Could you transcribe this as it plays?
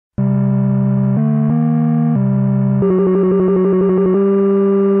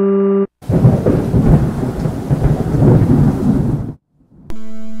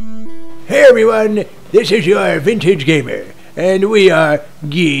everyone, this is your Vintage Gamer, and we are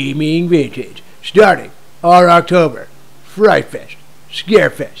Gaming Vintage, starting our October Frightfest,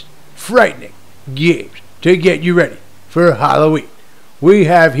 Scarefest, frightening games to get you ready for Halloween. We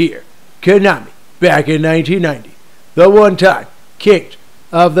have here Konami, back in 1990, the one-time kings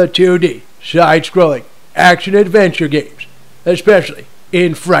of the 2D side-scrolling action-adventure games, especially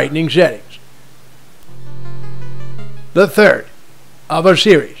in frightening settings. The third of a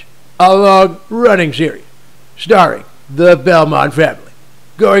series, a long-running series, starring the Belmont family,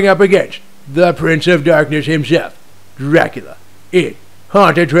 going up against the Prince of Darkness himself, Dracula, in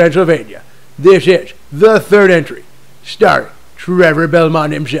Haunted Transylvania. This is the third entry, starring Trevor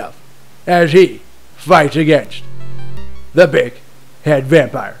Belmont himself, as he fights against the Big Head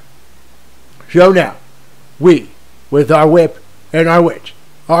Vampire. So now, we, with our whip and our wits,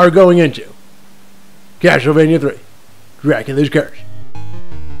 are going into Castlevania III, Dracula's Curse.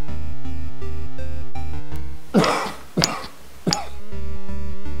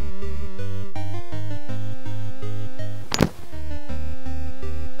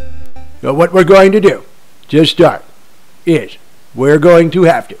 So what we're going to do to start is we're going to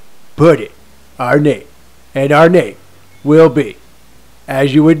have to put in our name, and our name will be,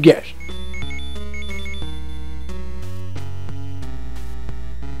 as you would guess,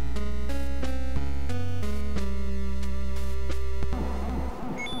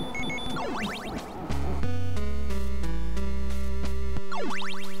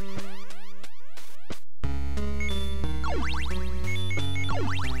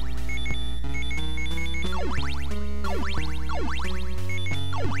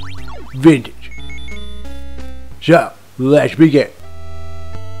 Vintage. So, let's begin.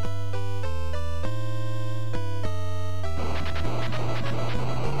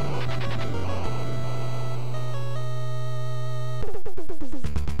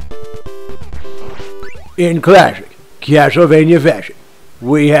 In classic Castlevania fashion,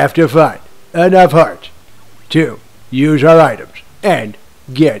 we have to find enough hearts to use our items and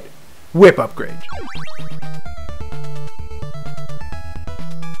get whip upgrades.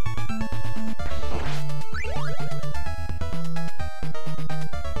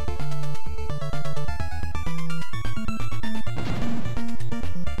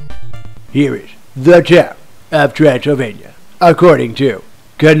 Here is the town of Transylvania, according to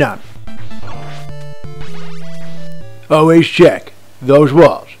Konami. Always check those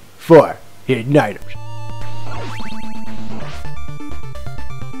walls for hidden items.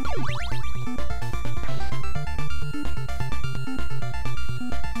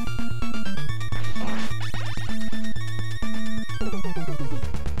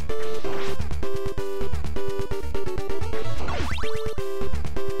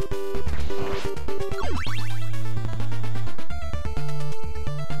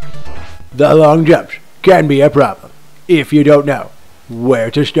 The long jumps can be a problem if you don't know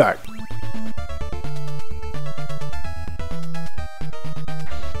where to start.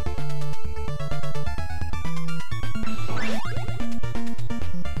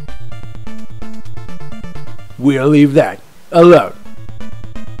 We'll leave that alone.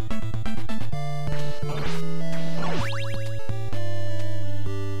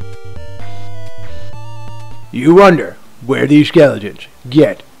 You wonder where these skeletons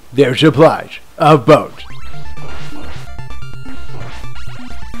get their supplies of bones.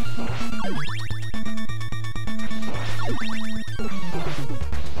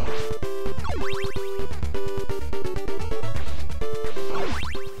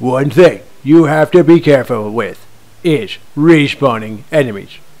 One thing you have to be careful with is respawning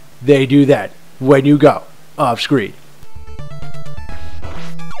enemies. They do that when you go off screen.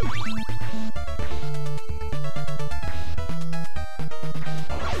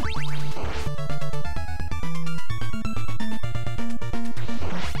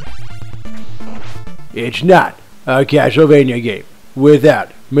 It's not a Castlevania game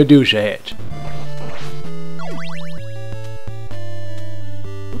without Medusa heads.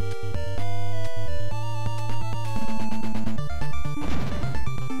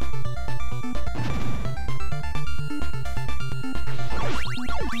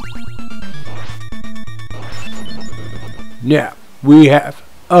 Now we have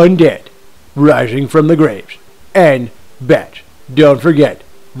undead rising from the graves and bats. Don't forget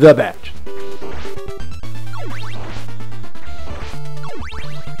the bats.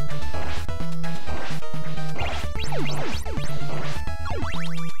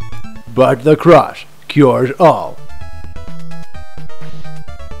 But the cross cures all.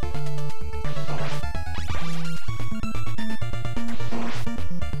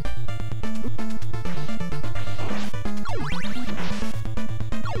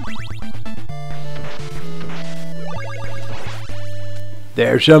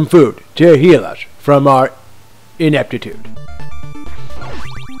 There's some food to heal us from our ineptitude.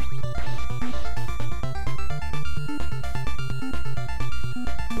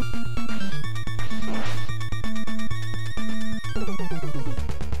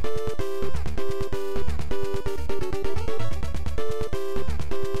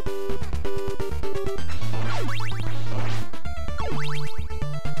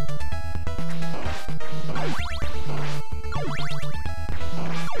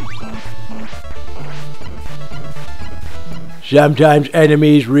 Sometimes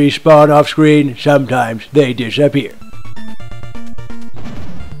enemies respawn off screen, sometimes they disappear.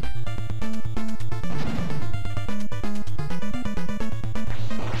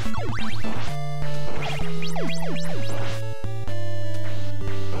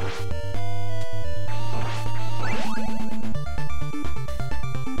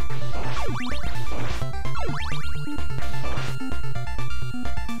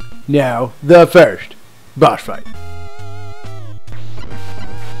 Now, the first boss fight.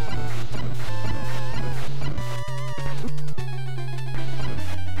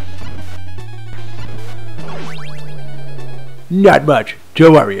 Not much to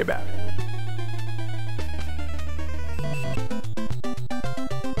worry about.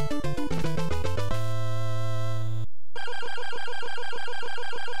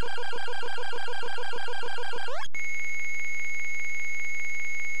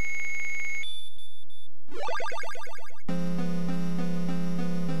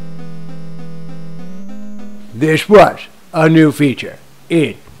 This was a new feature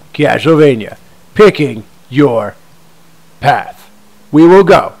in Castlevania, picking your path. We will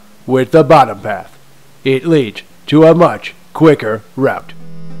go with the bottom path. It leads to a much quicker route.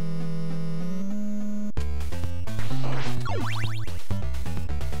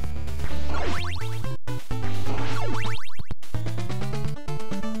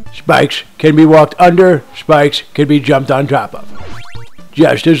 Spikes can be walked under, spikes can be jumped on top of.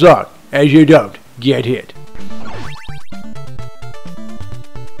 Just as long as you don't get hit.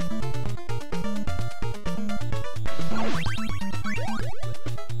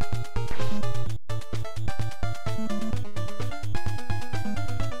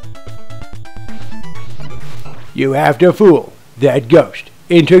 You have to fool that ghost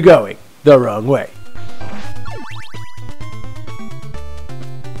into going the wrong way.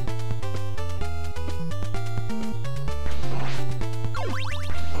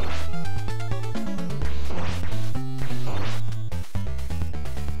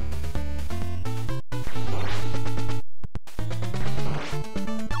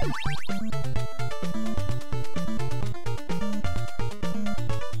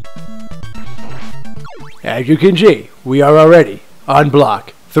 As you can see, we are already on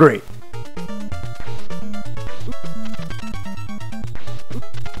block 3.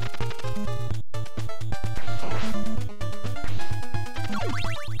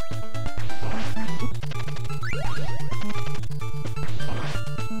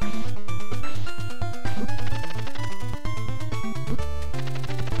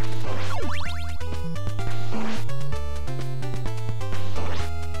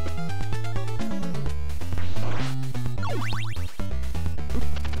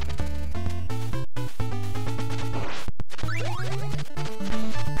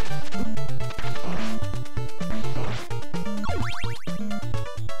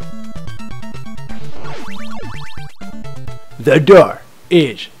 The door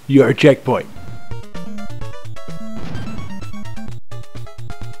is your checkpoint.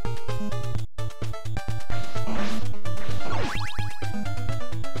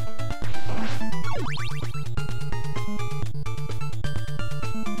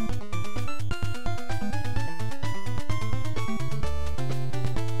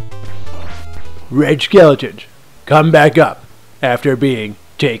 Red skeletons come back up after being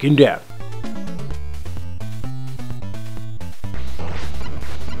taken down.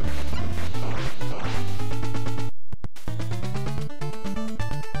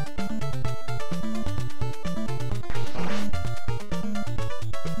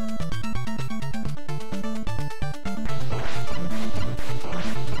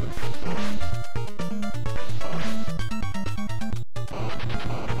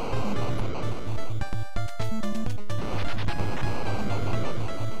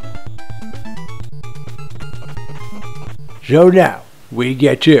 So now we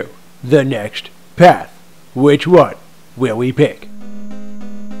get to the next path. Which one will we pick?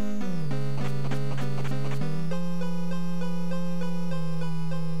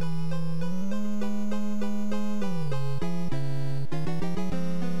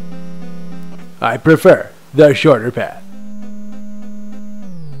 I prefer the shorter path.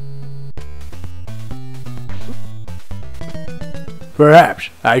 Perhaps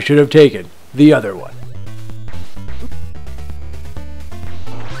I should have taken the other one.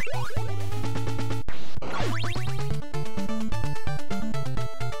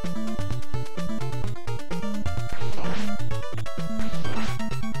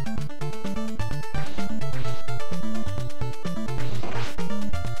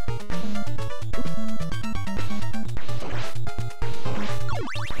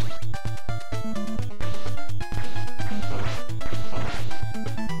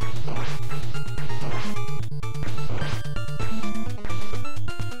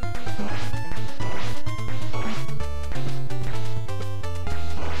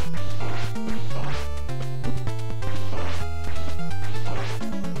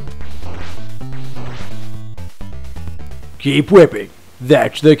 Keep whipping.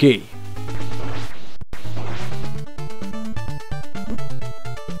 That's the key.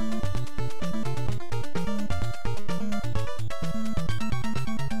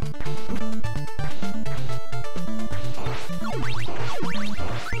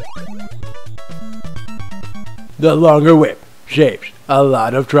 The longer whip saves a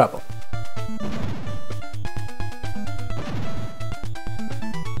lot of trouble.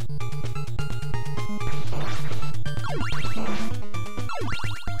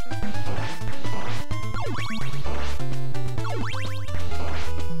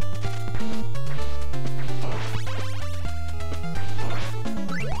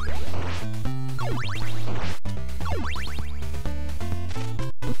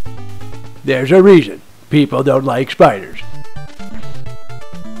 There's a reason people don't like spiders.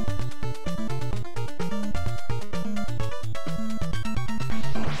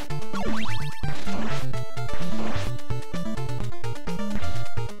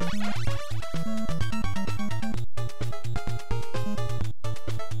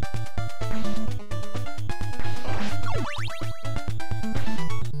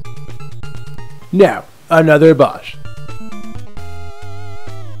 Now, another boss.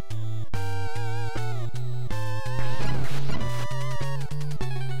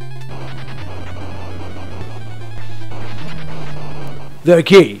 The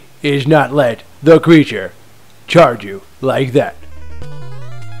key is not let the creature charge you like that.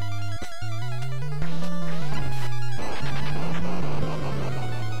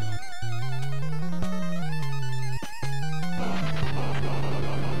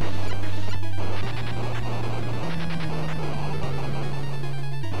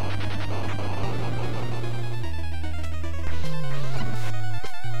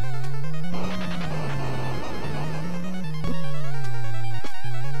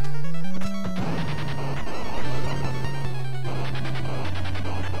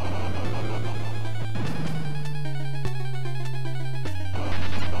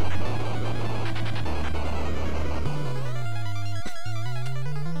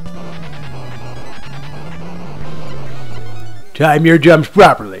 Time your jumps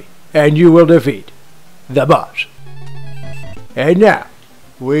properly, and you will defeat the boss. And now,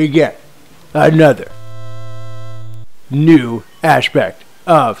 we get another new aspect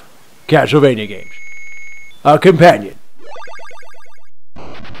of Castlevania games. A companion.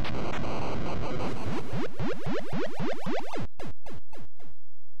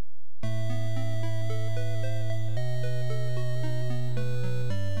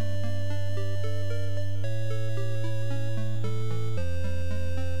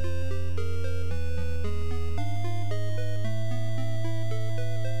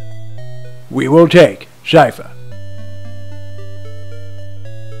 We will take Syfa.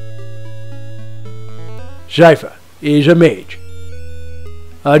 Syfa is a mage.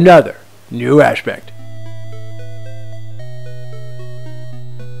 Another new aspect.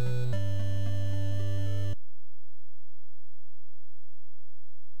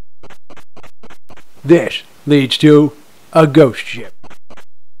 This leads to a ghost ship.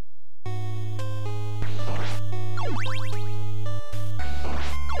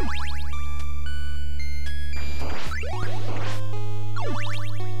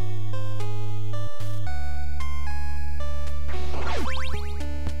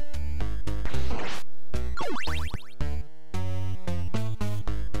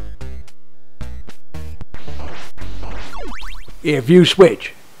 If you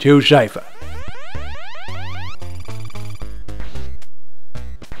switch to Syfa,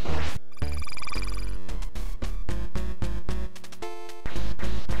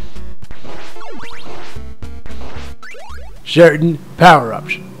 certain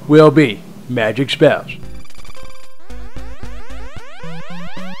power-ups will be magic spells.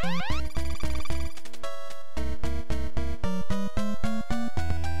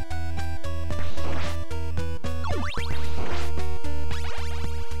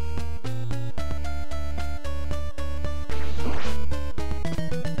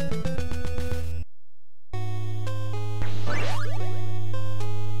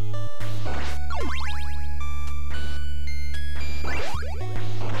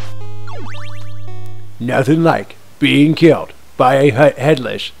 Nothing like being killed by a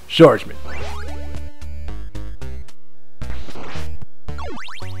headless swordsman.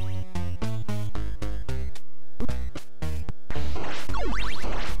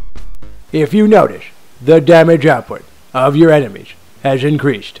 If you notice, the damage output of your enemies has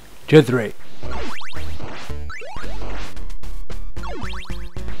increased to 3.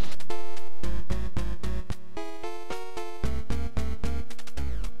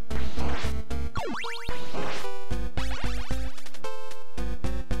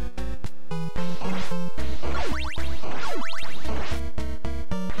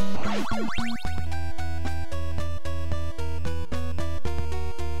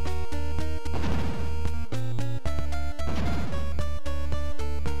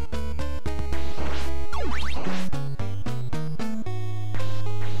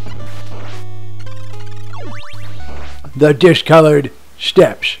 The discolored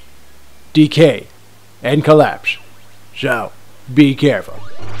steps decay and collapse, so be careful.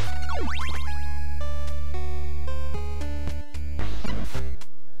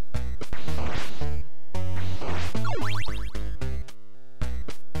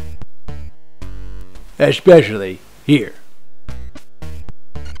 Especially here.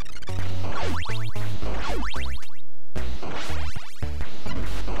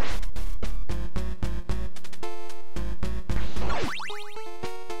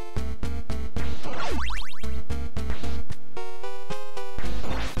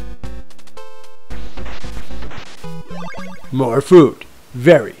 More food.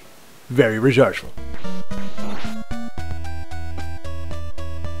 Very, very resourceful.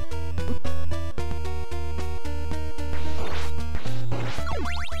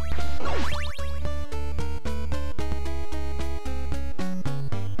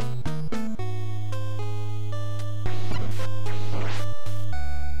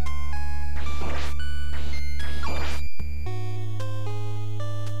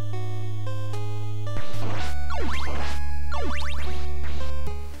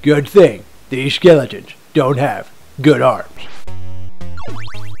 Good thing these skeletons don't have good arms.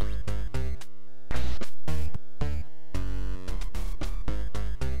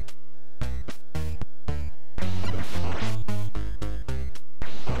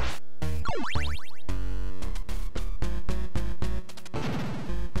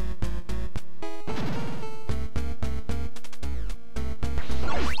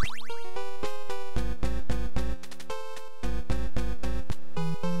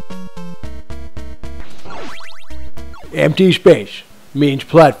 Empty space means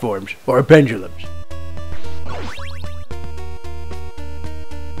platforms or pendulums.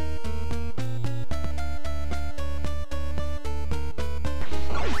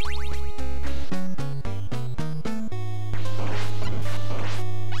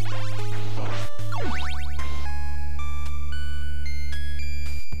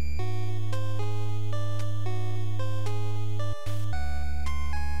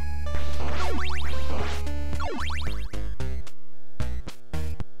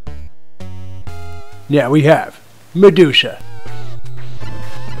 Now we have Medusa.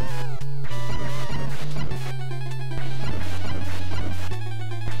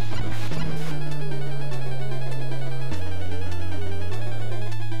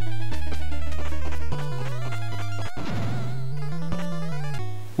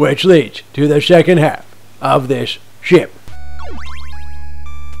 Which leads to the second half of this ship.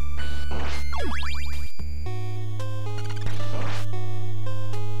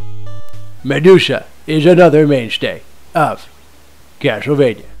 Medusa is another mainstay of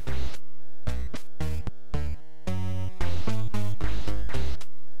Castlevania.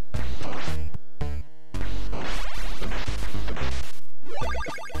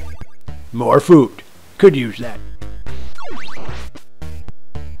 More food. Could use that.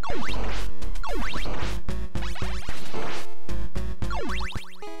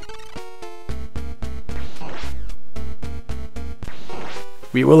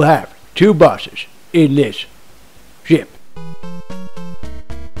 We will have 2 bosses in this ship.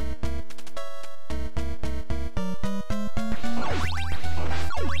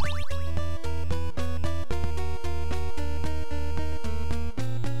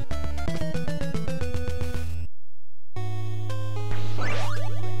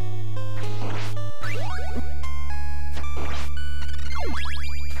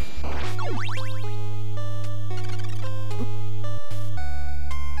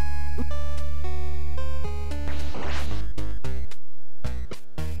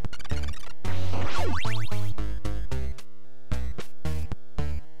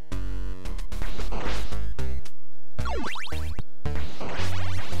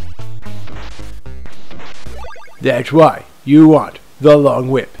 That's why you want the long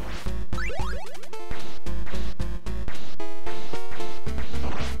whip.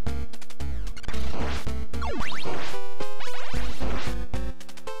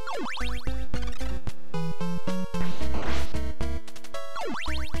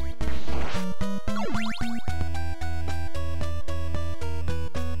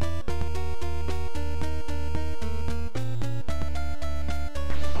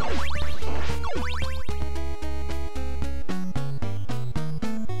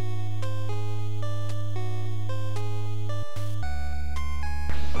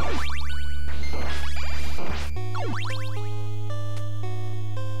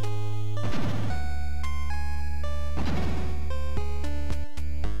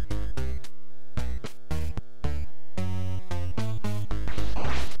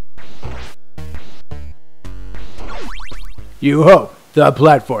 You hope the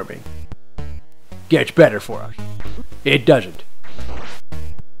platforming gets better for us. It doesn't.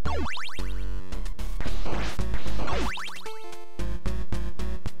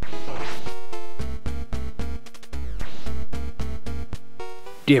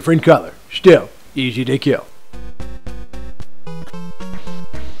 Different color, still easy to kill.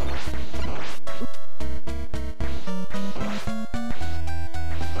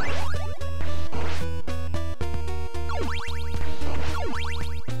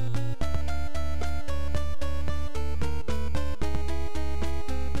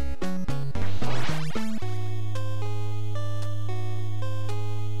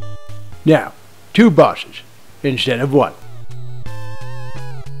 Now, 2 bosses instead of 1.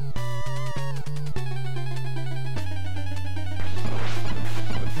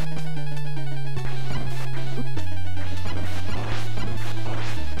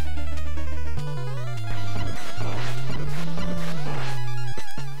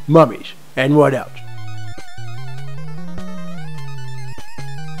 Mummies, and what else?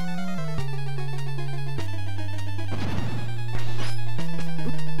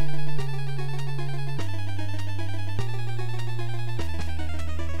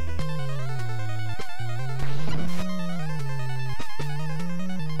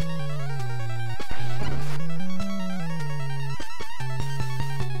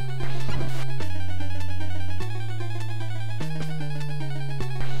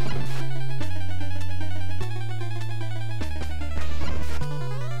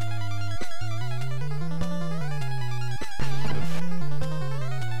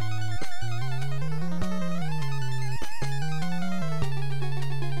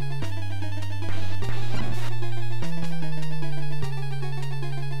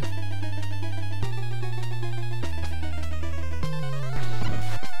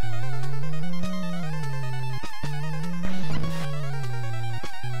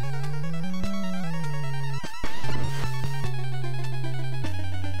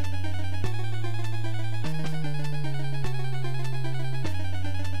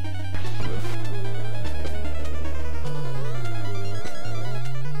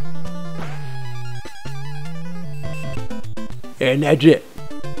 And that's it.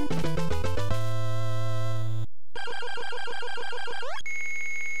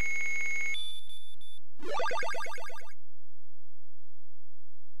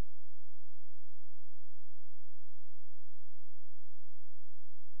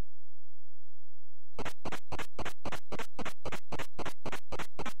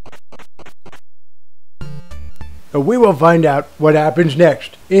 We will find out what happens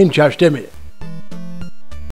next in just a minute.